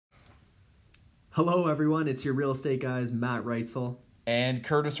Hello everyone, it's your real estate guys, Matt Reitzel. And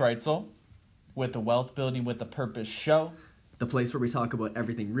Curtis Reitzel with the Wealth Building with a Purpose show, The place where we talk about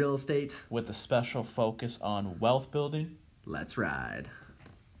everything real estate. with a special focus on wealth building. Let's ride.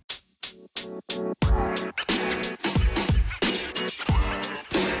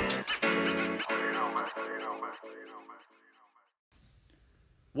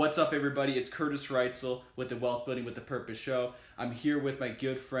 What's up, everybody? It's Curtis Reitzel with the Wealth Building with a Purpose show. I'm here with my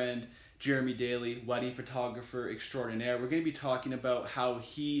good friend, Jeremy Daly, wedding photographer extraordinaire. We're going to be talking about how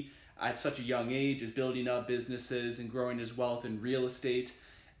he, at such a young age, is building up businesses and growing his wealth in real estate.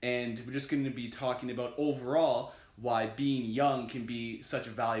 And we're just going to be talking about overall why being young can be such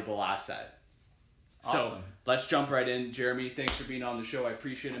a valuable asset. So Awesome. let's jump right in. Jeremy, thanks for being on the show. I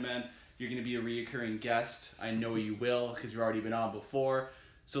appreciate it, man. You're going to be a reoccurring guest. I know you will because you've already been on before.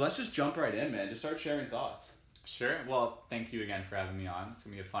 So let's just jump right in, man. Just start sharing thoughts. Sure. Well, thank you again for having me on. It's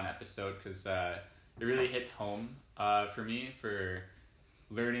going to be a fun episode because it really hits home for me. For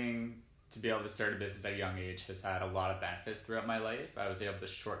learning to be able to start a business at a young age has had a lot of benefits throughout my life. I was able to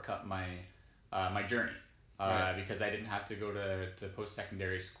shortcut my my journey because I didn't have to go to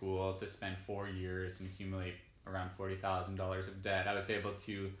post-secondary school to spend 4 years and accumulate around $40,000 of debt. I was able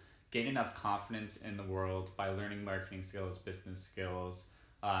to gain enough confidence in the world by learning marketing skills, business skills,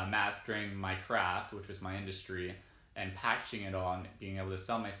 mastering my craft, which was my industry, and packaging it all and being able to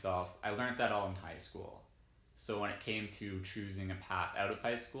sell myself. I learned that all in high school. So when it came to choosing a path out of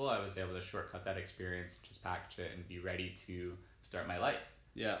high school, I was able to shortcut that experience, just package it, and be ready to start my life.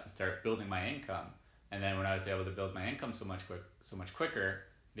 Yeah. And start building my income. And then when I was able to build my income so much quicker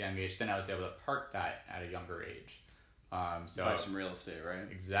at a young age, then I was able to park that at a younger age. So Buy some real estate,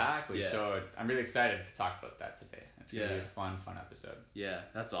 right? Exactly. Yeah. So I'm really excited to talk about that today. It's gonna be Yeah. a fun episode. Yeah,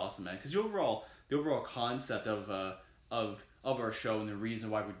 that's awesome, man. Because the overall concept of our show and the reason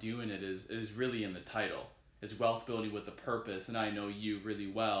why we're doing it is really in the title. It's wealth building with a purpose, and I know you really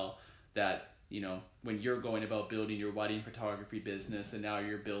well that, you know, when you're going about building your wedding photography business and now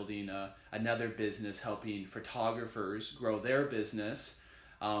you're building another business helping photographers grow their business,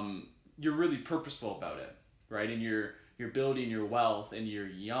 you're really purposeful about it, right? And you're building your wealth and you're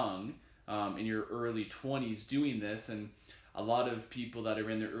young, in your early 20s doing this. And a lot of people that are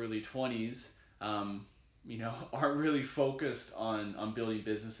in their early 20s, aren't really focused on building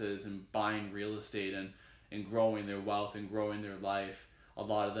businesses and buying real estate and growing their wealth and growing their life. A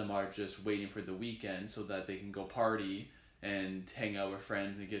lot of them are just waiting for the weekend so that they can go party and hang out with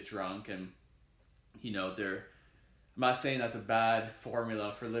friends and get drunk. And, I'm not saying that's a bad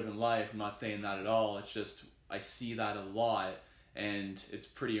formula for living life. I'm not saying that at all. It's just, I see that a lot, and it's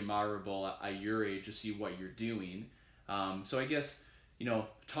pretty admirable at your age to see what you're doing. So I guess,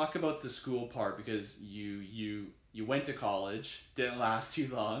 talk about the school part, because you went to college, didn't last too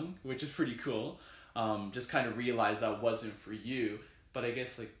long, which is pretty cool. Just kind of realized that wasn't for you. But I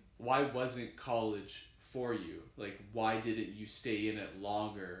guess, why wasn't college for you? Why didn't you stay in it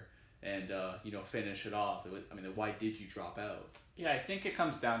longer and, finish it off? Why did you drop out? Yeah, I think it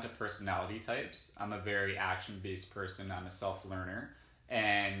comes down to personality types. I'm a very action-based person. I'm a self-learner.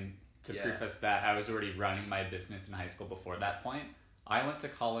 And to preface that, I was already running my business in high school before that point. I went to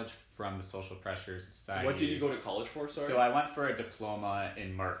college from the Social Pressures Society. What did you go to college for, sorry? So I went for a diploma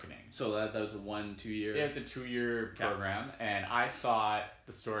in marketing. So that was a 1-2 year? Yeah, it's a 2-year program. And I thought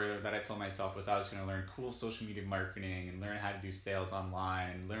the story that I told myself was I was going to learn cool social media marketing and learn how to do sales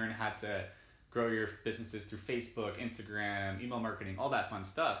online and learn how to grow your businesses through Facebook, Instagram, email marketing, all that fun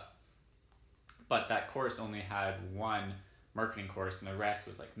stuff. But that course only had one marketing course, and the rest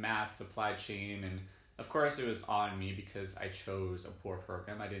was math, supply chain, and of course it was on me because I chose a poor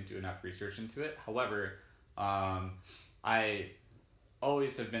program. I didn't do enough research into it. However, I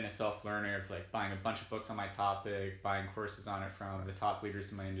always have been a self-learner of buying a bunch of books on my topic, buying courses on it from the top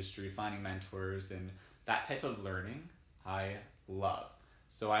leaders in my industry, finding mentors, and that type of learning I love.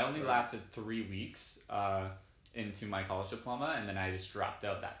 So I only lasted 3 weeks into my college diploma, and then I just dropped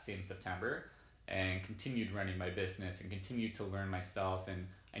out that same September and continued running my business and continued to learn myself. And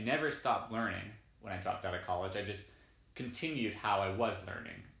I never stopped learning when I dropped out of college. I just continued how I was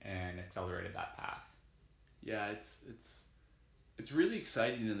learning and accelerated that path. Yeah, it's really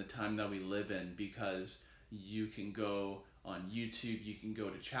exciting in the time that we live in, because you can go on YouTube, you can go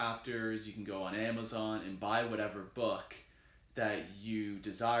to Chapters, you can go on Amazon and buy whatever book that you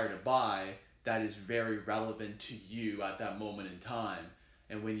desire to buy that is very relevant to you at that moment in time.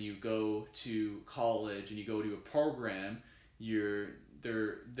 And when you go to college and you go to a program,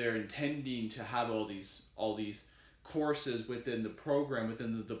 they're intending to have all these courses within the program,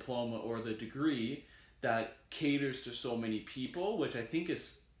 within the diploma or the degree, that caters to so many people, which I think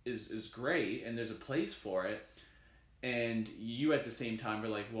is is great, and there's a place for it. And you at the same time are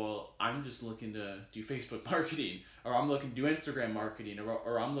like, well, I'm just looking to do Facebook marketing, or I'm looking to do Instagram marketing,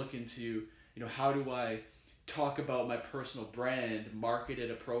 or I'm looking to, you know, how do I talk about my personal brand, market it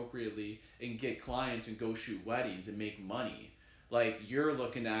appropriately, and get clients and go shoot weddings and make money. Like, you're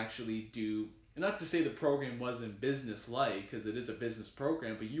looking to actually do, and not to say the program wasn't business-like, because it is a business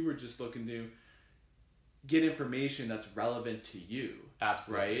program, but you were just looking to get information that's relevant to you.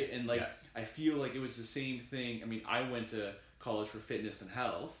 Absolutely. Right? And like, I feel like it was the same thing. I mean, I went to college for fitness and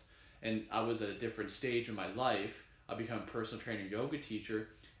health, and I was at a different stage in my life. I became a personal trainer, yoga teacher,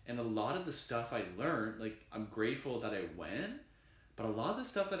 and a lot of the stuff I learned, like, I'm grateful that I went, but a lot of the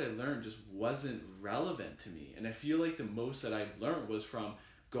stuff that I learned just wasn't relevant to me. And I feel like the most that I've learned was from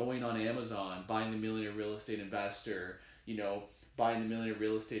going on Amazon, buying the Millionaire Real Estate Investor, you know, buying the Millionaire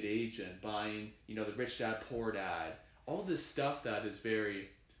Real Estate Agent, buying, you know, the Rich Dad Poor Dad, all this stuff that is very,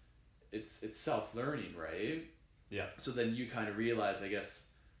 it's self-learning, right? Yeah. So then you kind of realize, I guess,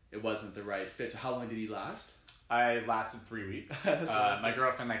 it wasn't the right fit. So how long did he last? I lasted 3 weeks. Awesome. My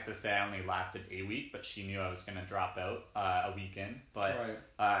girlfriend likes to say I only lasted a week, but she knew I was going to drop out a weekend. But Right.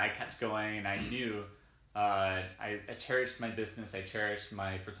 I kept going, and I knew I cherished my business. I cherished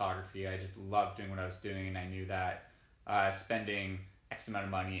my photography. I just loved doing what I was doing, and I knew that spending X amount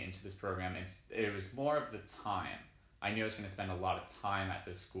of money into this program, it was more of the time. I knew I was going to spend a lot of time at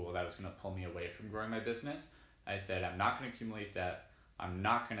this school that was going to pull me away from growing my business. I said, I'm not going to accumulate debt. I'm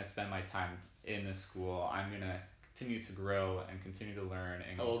not going to spend my time in this school. I'm going to continue to grow and continue to learn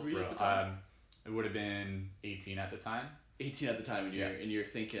and How old were you grow. at the time? It would have been 18 at the time. 18 at the time, and you're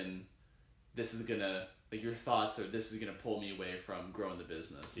thinking, this is gonna, like, your thoughts are, this is gonna pull me away from growing the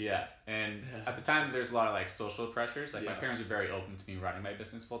business. Yeah, and at the time there's a lot of like social pressures. Like my Yeah. parents were very open to me running my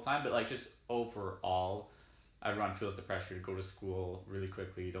business full time, but like just overall, everyone feels the pressure to go to school really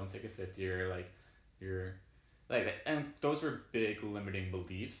quickly. Don't take a fifth year. Like you're like, and those were big limiting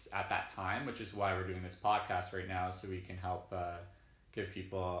beliefs at that time, which is why we're doing this podcast right now, so we can help give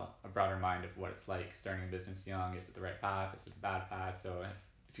people a broader mind of what it's like starting a business young. Is it the right path? Is it a bad path? So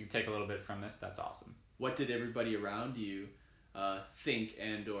if you take a little bit from this, that's awesome. What did everybody around you think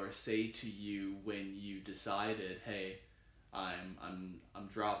and or say to you when you decided, hey, I'm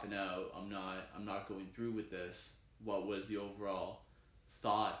dropping out. I'm not going through with this? What was the overall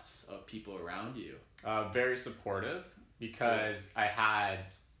thoughts of people around you? Very supportive, because I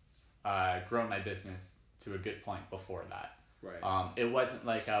had grown my business to a good point before that. Right. It wasn't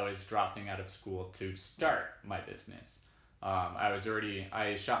like I was dropping out of school to start my business.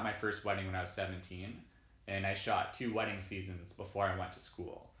 I shot my first wedding when I was 17, and I shot 2 wedding seasons before I went to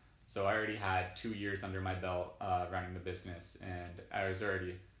school. So I already had 2 years under my belt running the business, and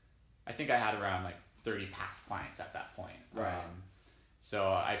I think I had around like 30 past clients at that point. Right. So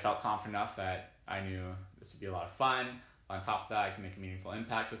I felt confident enough that I knew this would be a lot of fun. On top of that, I can make a meaningful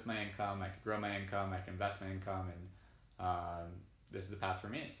impact with my income. I could grow my income. I can invest my income, and this is the path for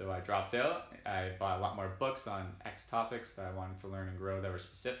me. So I dropped out. I bought a lot more books on X topics that I wanted to learn and grow that were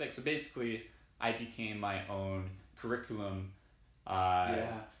specific. So basically, I became my own curriculum.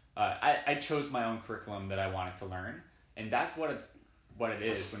 I chose my own curriculum that I wanted to learn, and that's what it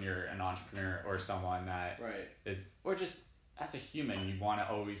is when you're an entrepreneur or someone that Right. is, or just as a human, you want to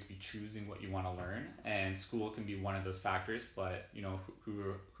always be choosing what you want to learn, and school can be one of those factors. But you know,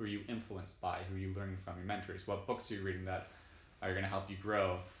 who are you influenced by? Who are you learning from? Your mentors. What books are you reading that are going to help you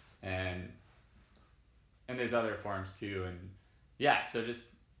grow? And there's other forms too. And yeah, so just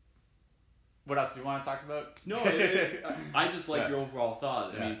what else do you want to talk about? No, I just like your overall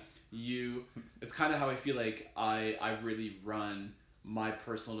thought. I mean, it's kind of how I feel like I really run my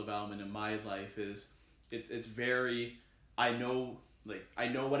personal development in my life. Is it's very, I know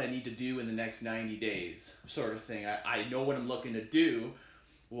what I need to do in the next 90 days sort of thing. I know what I'm looking to do.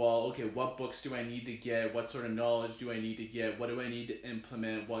 Well, okay, what books do I need to get? What sort of knowledge do I need to get? What do I need to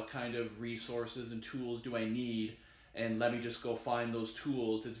implement? What kind of resources and tools do I need? And let me just go find those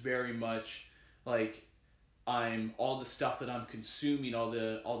tools. It's very much like all the stuff that I'm consuming, all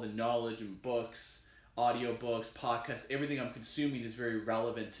the knowledge and books, audiobooks, podcasts, everything I'm consuming is very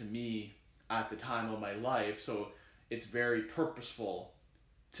relevant to me at the time of my life. So it's very purposeful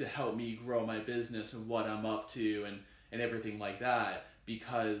to help me grow my business and what I'm up to and everything like that,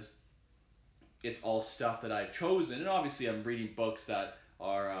 because it's all stuff that I've chosen. And obviously I'm reading books that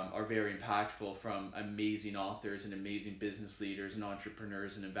are very impactful from amazing authors and amazing business leaders and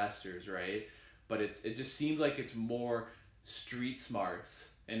entrepreneurs and investors, right? But it just seems like it's more street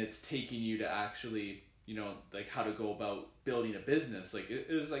smarts, and it's taking you to actually, you know, like how to go about building a business. Like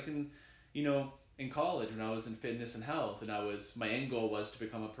it was like in in college when I was in fitness and health, and my end goal was to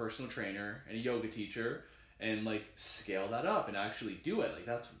become a personal trainer and a yoga teacher, and like scale that up and actually do it. Like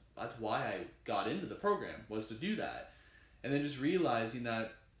that's why I got into the program, was to do that. And then just realizing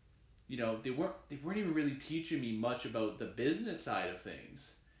that, you know, they weren't even really teaching me much about the business side of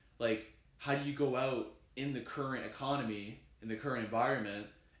things. Like, how do you go out in the current economy, in the current environment,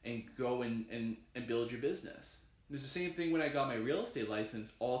 and go and build your business? And it's the same thing when I got my real estate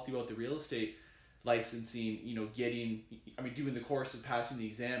license. All throughout the real estate licensing, you know, doing the courses, passing the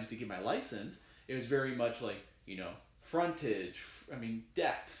exams to get my license, it was very much like, you know, frontage,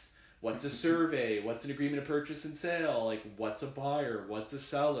 depth, what's a survey, what's an agreement of purchase and sale, like what's a buyer, what's a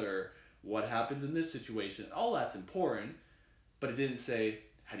seller, what happens in this situation. All that's important, but it didn't say,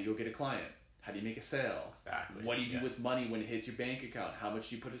 how do you go get a client? How do you make a sale? Exactly. What do you do with money when it hits your bank account? How much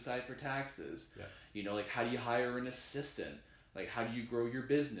do you put aside for taxes? Yeah. You know, like how do you hire an assistant? Like how do you grow your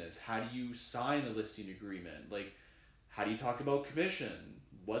business? How do you sign a listing agreement? Like how do you talk about commission?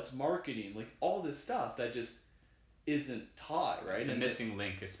 What's marketing? Like all this stuff that just isn't taught, right? It's a missing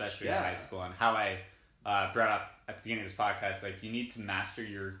link, especially in Yeah. high school. And how I brought up at the beginning of this podcast, like you need to master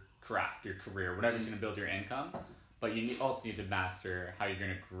your craft, your career, whatever's going to build your income. But you also need to master how you're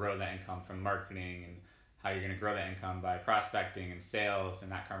going to grow that income from marketing, and how you're going to grow that income by prospecting and sales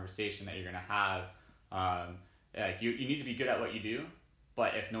and that conversation that you're going to have. Like you need to be good at what you do,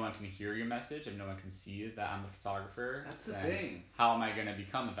 but if no one can hear your message, if no one can see that I'm a photographer, That's the then thing. how am I going to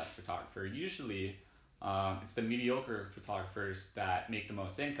become the best photographer? Usually, it's the mediocre photographers that make the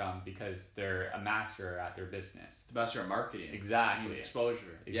most income because they're a master at their business. The master of marketing. Exactly.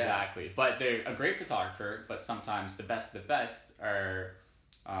 Exposure. Exactly. Yeah. But they're a great photographer, but sometimes the best of the best are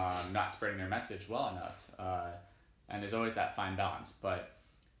not spreading their message well enough. And there's always that fine balance. But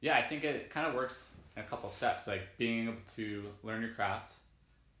yeah, I think it kind of works in a couple steps, like being able to learn your craft,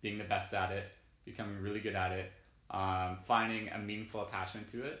 being the best at it, becoming really good at it, finding a meaningful attachment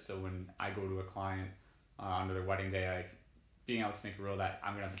to it. So when I go to a client on their wedding day, like being able to make a rule that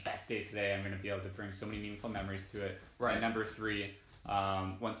I'm going to have the best day today, I'm going to be able to bring so many meaningful memories to it. Right. And number 3,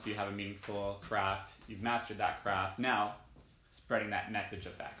 once you have a meaningful craft, you've mastered that craft, now spreading that message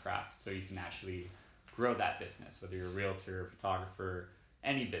of that craft so you can actually grow that business, whether you're a realtor, photographer,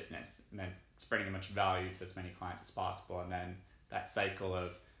 any business, and then spreading as much value to as many clients as possible. And then that cycle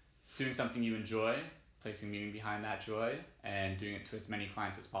of doing something you enjoy, placing meaning behind that joy, and doing it to as many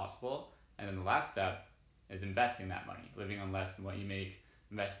clients as possible. And then the last step is investing that money, living on less than what you make,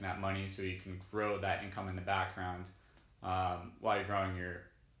 investing that money so you can grow that income in the background while you're growing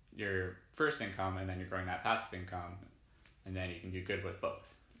your first income, and then you're growing that passive income, and then you can do good with both.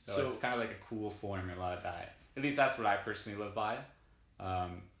 So it's kind of like a cool formula that, at least that's what I personally live by.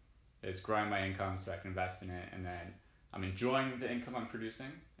 It's growing my income so I can invest in it, and then I'm enjoying the income I'm producing.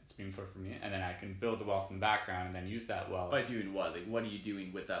 It's meaningful for me, and then I can build the wealth in the background and then use that wealth. By doing what? Like, what are you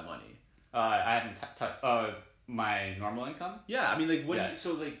doing with that money? I haven't touched my normal income. Yeah, I mean, like, what do you,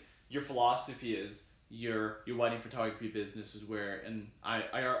 so like your philosophy is your wedding photography business is where, and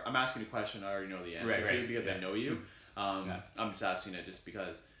I'm asking a question I already know the answer to because I know you. I'm just asking it just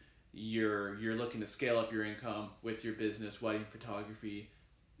because you're looking to scale up your income with your business, wedding photography,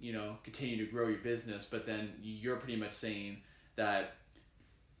 you know, continue to grow your business, but then you're pretty much saying that,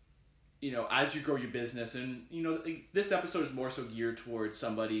 you know, as you grow your business, and you know, like, this episode is more so geared towards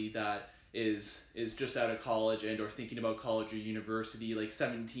somebody that is just out of college and or thinking about college or university, like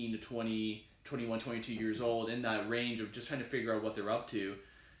 17 to 20, 21, 22 years old, in that range of just trying to figure out what they're up to.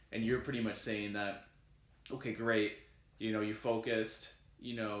 And you're pretty much saying that, okay, great, you know, you're focused,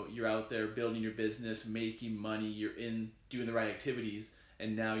 you know, you're out there building your business, making money, you're in doing the right activities,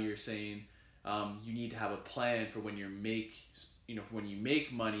 and now you're saying you need to have a plan for when you make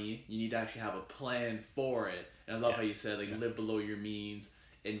money, you need to actually have a plan for it. And I love how you said, like, live below your means,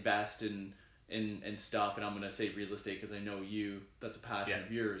 invest in stuff. And I'm going to say real estate because I know that's a passion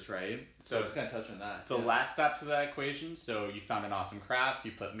of yours, right? So just kind of touch on that. The last step to that equation, so you found an awesome craft,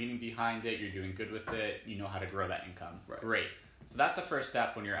 you put meaning behind it, you're doing good with it, you know how to grow that income. Right. Great. So that's the first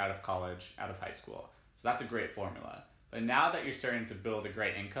step when you're out of college, out of high school. So that's a great formula. But now that you're starting to build a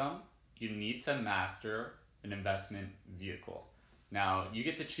great income, you need to master an investment vehicle. Now, you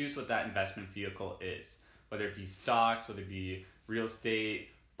get to choose what that investment vehicle is, whether it be stocks, whether it be real estate,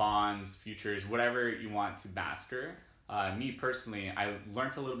 bonds, futures, whatever you want to master. Me personally, I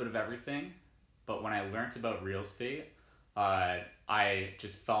learned a little bit of everything, but when I learned about real estate, I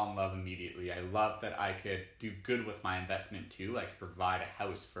just fell in love immediately. I loved that I could do good with my investment too. I could provide a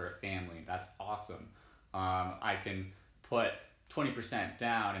house for a family. That's awesome. I can put 20%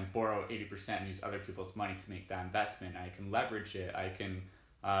 down and borrow 80% and use other people's money to make that investment. I can leverage it. I can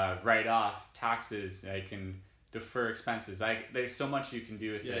write off taxes. I can defer expenses. There's so much you can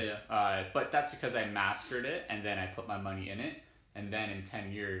do with it. But that's because I mastered it, and then I put my money in it, and then in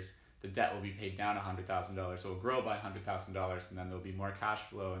 10 years, the debt will be paid down $100,000. So it'll grow by $100,000, and then there'll be more cash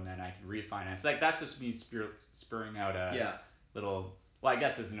flow, and then I can refinance. Like, that's just me spurring out a little. Well, I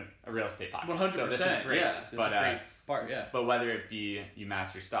guess this isn't a real estate podcast. 100%. So this is great. Yeah, this is a great part. Yeah. But whether it be you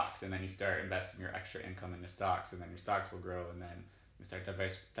master stocks, and then you start investing your extra income into stocks, and then your stocks will grow, and then you start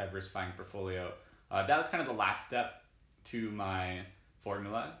diversifying portfolio. That was kind of the last step to my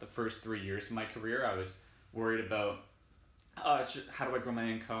formula. The first 3 years of my career, I was worried about how do I grow my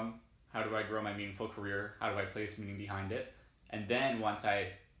income? How do I grow my meaningful career? How do I place meaning behind it? And then once I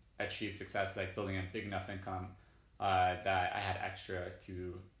achieved success, like building a big enough income that I had extra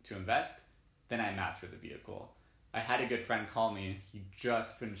to invest, then I mastered the vehicle. I had a good friend call me. He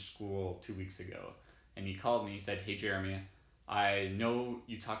just finished school 2 weeks ago. And he called me, he said, "Hey Jeremy, I know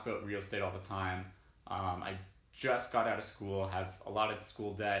you talk about real estate all the time. I just got out of school, have a lot of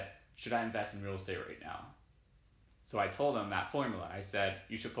school debt. Should I invest in real estate right now?" So I told him that formula. I said,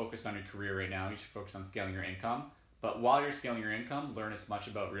 you should focus on your career right now. You should focus on scaling your income. But while you're scaling your income, learn as much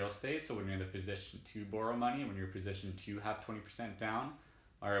about real estate. So when you're in the position to borrow money, when you're in a position to have 20% down,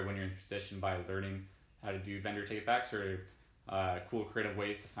 or when you're in a position by learning how to do vendor takebacks or cool creative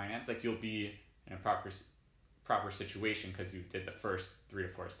ways to finance, like you'll be in a proper situation because you did the first 3 to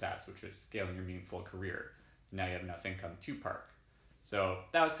 4 steps, which was scaling your meaningful career. Now you have enough income to park. So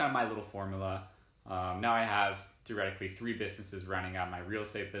that was kind of my little formula. Now I have theoretically 3 businesses running out: my real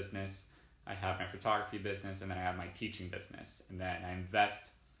estate business, I have my photography business, and then I have my teaching business. And then I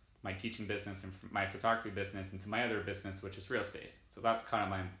invest my teaching business and my photography business into my other business, which is real estate. So that's kind of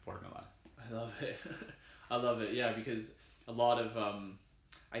my formula. I love it. I love it. Yeah, because a lot of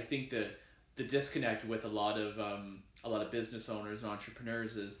I think the disconnect with a lot of business owners and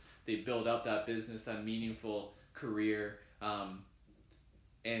entrepreneurs is they build up that business, that meaningful career,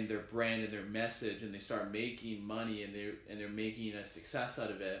 and their brand and their message, and they start making money, and they're making a success out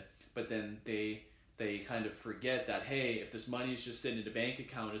of it. But then they kind of forget that, hey, if this money is just sitting in a bank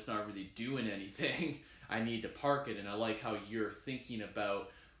account, it's not really doing anything. I need to park it. And I like how you're thinking about,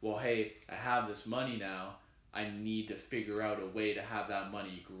 well, hey, I have this money now. I need to figure out a way to have that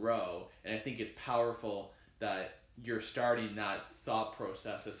money grow. And I think it's powerful that you're starting that thought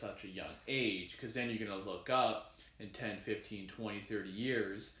process at such a young age, because then you're going to look up in 10, 15, 20, 30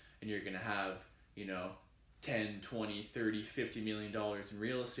 years, and you're going to have, 10, 20, 30, $50 million in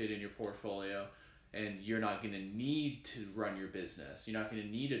real estate in your portfolio, and you're not going to need to run your business. You're not going to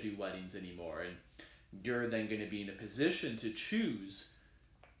need to do weddings anymore, and you're then going to be in a position to choose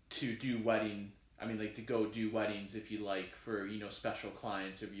to do to go do weddings if you like for, special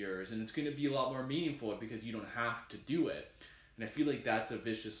clients of yours, and it's going to be a lot more meaningful because you don't have to do it. And I feel like that's a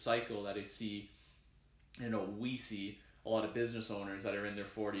vicious cycle that I see, we see a lot of business owners that are in their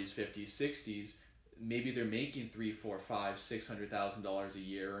 40s, 50s, 60s. Maybe they're making $300,000, $400,000, $600,000 a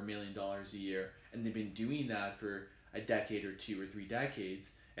year or $1 million a year, and they've been doing that for a decade or 2 or 3 decades.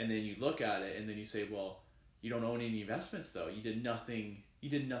 And then you look at it and then you say, well, you don't own any investments though. You did nothing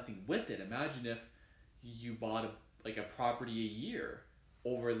with it. Imagine if you bought a property a year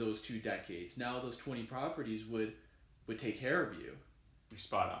over those 2 decades. Now those 20 properties would take care of you. You're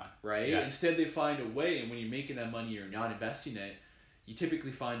spot on. Right? Yeah. Instead they find a way, and when you're making that money, you're not investing it, you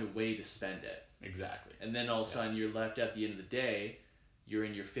typically find a way to spend it. Exactly. And then all of a sudden you're left at the end of the day, you're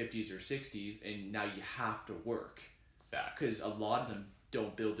in your 50s or 60s, and now you have to work. Exactly. Because a lot of them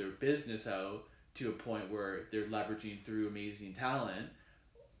don't build their business out to a point where they're leveraging through amazing talent.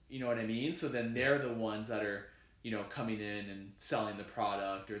 You know what I mean? So then they're the ones that are, coming in and selling the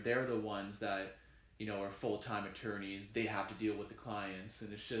product, or they're the ones that, are full-time attorneys. They have to deal with the clients,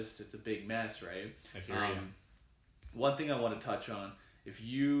 and it's a big mess, right? I hear you. One thing I want to touch on, if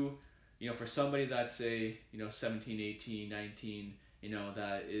you, for somebody that's, say, 17, 18, 19,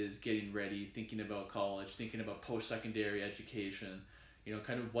 that is getting ready, thinking about college, thinking about post-secondary education,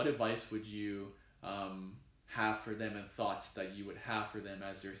 kind of what advice would you have for them, and thoughts that you would have for them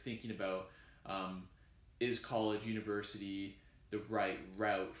as they're thinking about, is college, university the right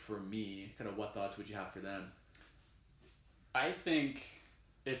route for me? Kind of what thoughts would you have for them? I think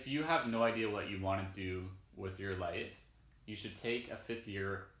if you have no idea what you want to do with your life, you should take a 5th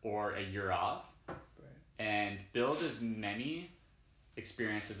year or a year off, and build as many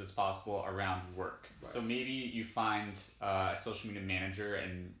experiences as possible around work. Right. So maybe you find a social media manager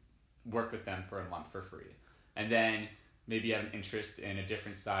and work with them for a month for free. And then maybe you have an interest in a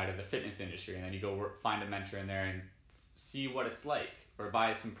different side of the fitness industry, and then you go find a mentor in there and see what it's like, or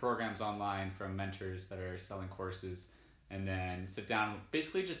buy some programs online from mentors that are selling courses, and then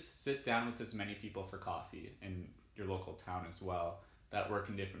basically just sit down with as many people for coffee in your local town as well that work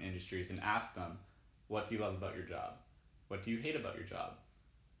in different industries, and ask them, what do you love about your job? What do you hate about your job?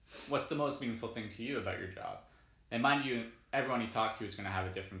 What's the most meaningful thing to you about your job? And mind you, everyone you talk to is going to have a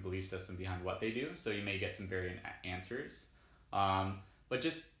different belief system behind what they do, so you may get some varying answers. But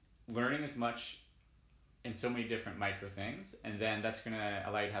just learning as much in so many different micro things, and then that's going to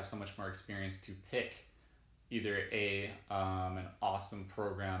allow you to have so much more experience to pick either an awesome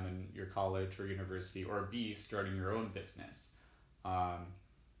program in your college or university, or B, starting your own business.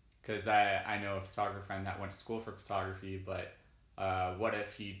 Because I know a photographer friend that went to school for photography, but what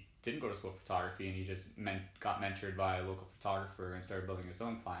if he didn't go to school for photography and he just got mentored by a local photographer and started building his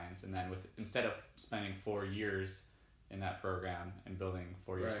own clients, and then instead of spending 4 years in that program and building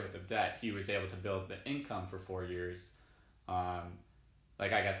 4 years worth of debt, he was able to build the income for 4 years.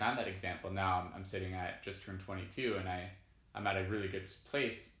 Like, I guess I'm that example. Now I'm sitting at just turned 22, and I'm at a really good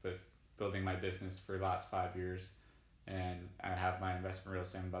place with building my business for the last 5 years, and I have my investment real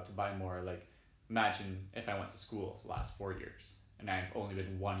estate. I'm about to buy more. Like, imagine if I went to school the last 4 years and I've only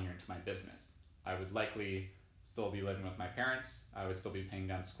been 1 year into my business. I would likely still be living with my parents. I would still be paying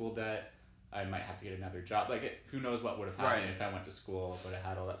down school debt. I might have to get another job. Like, who knows what would have happened if I went to school, but I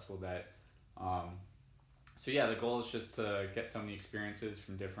had all that school debt. So yeah, the goal is just to get so many experiences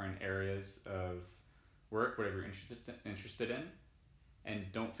from different areas of work, whatever you're interested in, and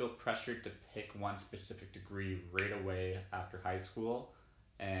don't feel pressured to pick one specific degree right away after high school.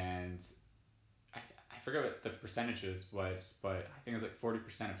 And I forget what the percentages was, but I think it was like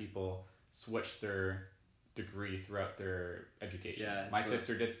 40% of people switch their degree throughout their education. Yeah, my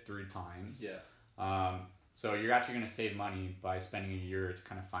sister did 3 times. Yeah. So you're actually going to save money by spending a year to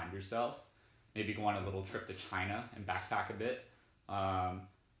kind of find yourself. Maybe go on a little trip to China and backpack a bit.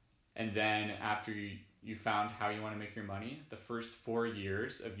 And then after you found how you want to make your money, the first 4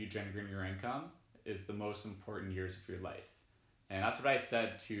 years of you generating your income is the most important years of your life. And that's what I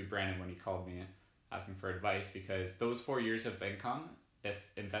said to Brandon when he called me asking for advice, because those 4 years of income, if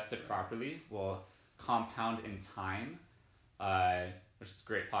invested properly, will compound in time, which is a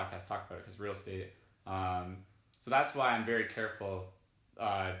great podcast to talk about it, because real estate. So that's why I'm very careful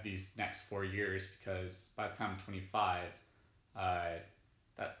these next 4 years, because by the time I'm 25,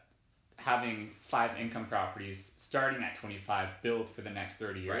 that having 5 income properties starting at 25 build for the next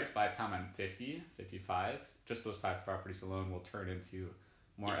 30 years, by the time I'm 50, 55, just those 5 properties alone will turn into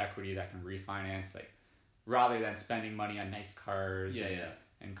more equity that can refinance, like, rather than spending money on nice cars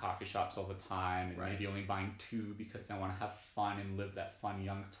and coffee shops all the time, and maybe only buying 2 because I want to have fun and live that fun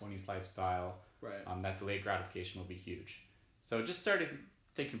young 20s lifestyle. That delayed gratification will be huge. So just started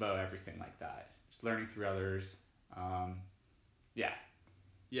thinking about everything like that, just learning through others. I think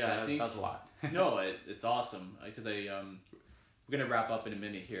that was a lot. No, it's awesome, because we're gonna wrap up in a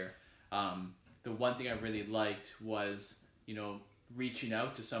minute here. The one thing I really liked was, reaching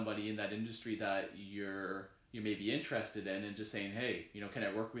out to somebody in that industry that you may be interested in, and just saying, hey, can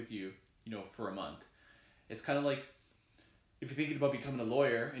I work with you, for a month? It's kind of like if you're thinking about becoming a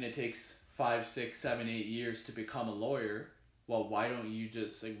lawyer and it takes 5, 6, 7, 8 years to become a lawyer. Well, why don't you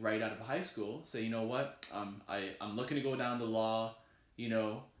just, like, right out of high school say, you know what, I'm looking to go down the law,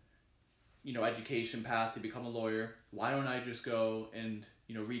 education path to become a lawyer. Why don't I just go and,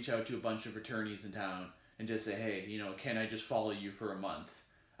 reach out to a bunch of attorneys in town and just say, hey, can I just follow you for a month?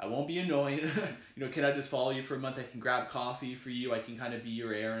 I won't be annoying. Can I just follow you for a month? I can grab coffee for you. I can kind of be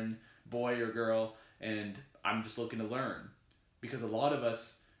your errand boy or girl, and I'm just looking to learn. Because a lot of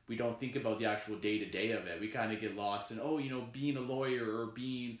us, we don't think about the actual day-to-day of it. We kind of get lost in, being a lawyer or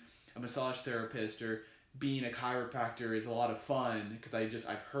being a massage therapist or being a chiropractor is a lot of fun, because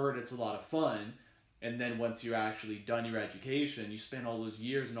I've heard it's a lot of fun. And then once you're actually done your education, you spend all those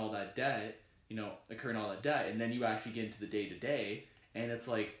years and all that debt, incurring all that debt, and then you actually get into the day-to-day, and it's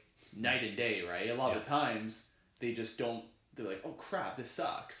like night and day, right? A lot of the times, they just don't, they're like, oh crap, this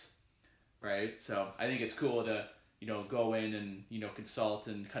sucks, right? So I think it's cool to, go in and, consult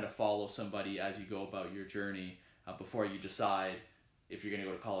and kind of follow somebody as you go about your journey before you decide if you're going to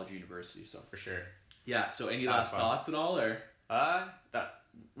go to college or university. So for sure. Yeah. So any last thoughts at all, or?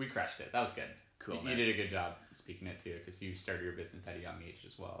 We crushed it. That was good. Cool, you did a good job speaking it too, because you started your business at a young age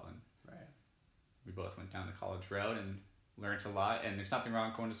as well. And we both went down the college road and learned a lot. And there's nothing wrong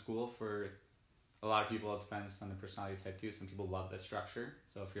with going to school. For a lot of people, it depends on the personality type too. Some people love that structure.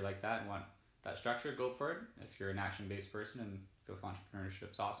 So if you're like that and want that structure, go for it. If you're an action-based person and feel like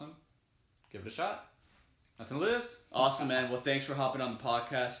entrepreneurship's awesome, give it a shot. Nothing to lose. Awesome, man. Well, thanks for hopping on the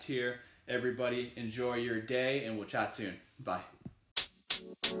podcast here. Everybody, enjoy your day, and we'll chat soon. Bye.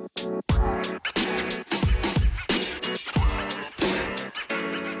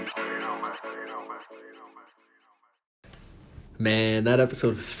 Man, that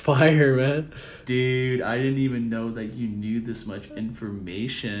episode was fire, man. Dude, I didn't even know that you knew this much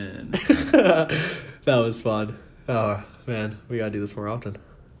information. That was fun. Oh, man, we gotta do this more often.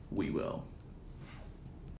 We will.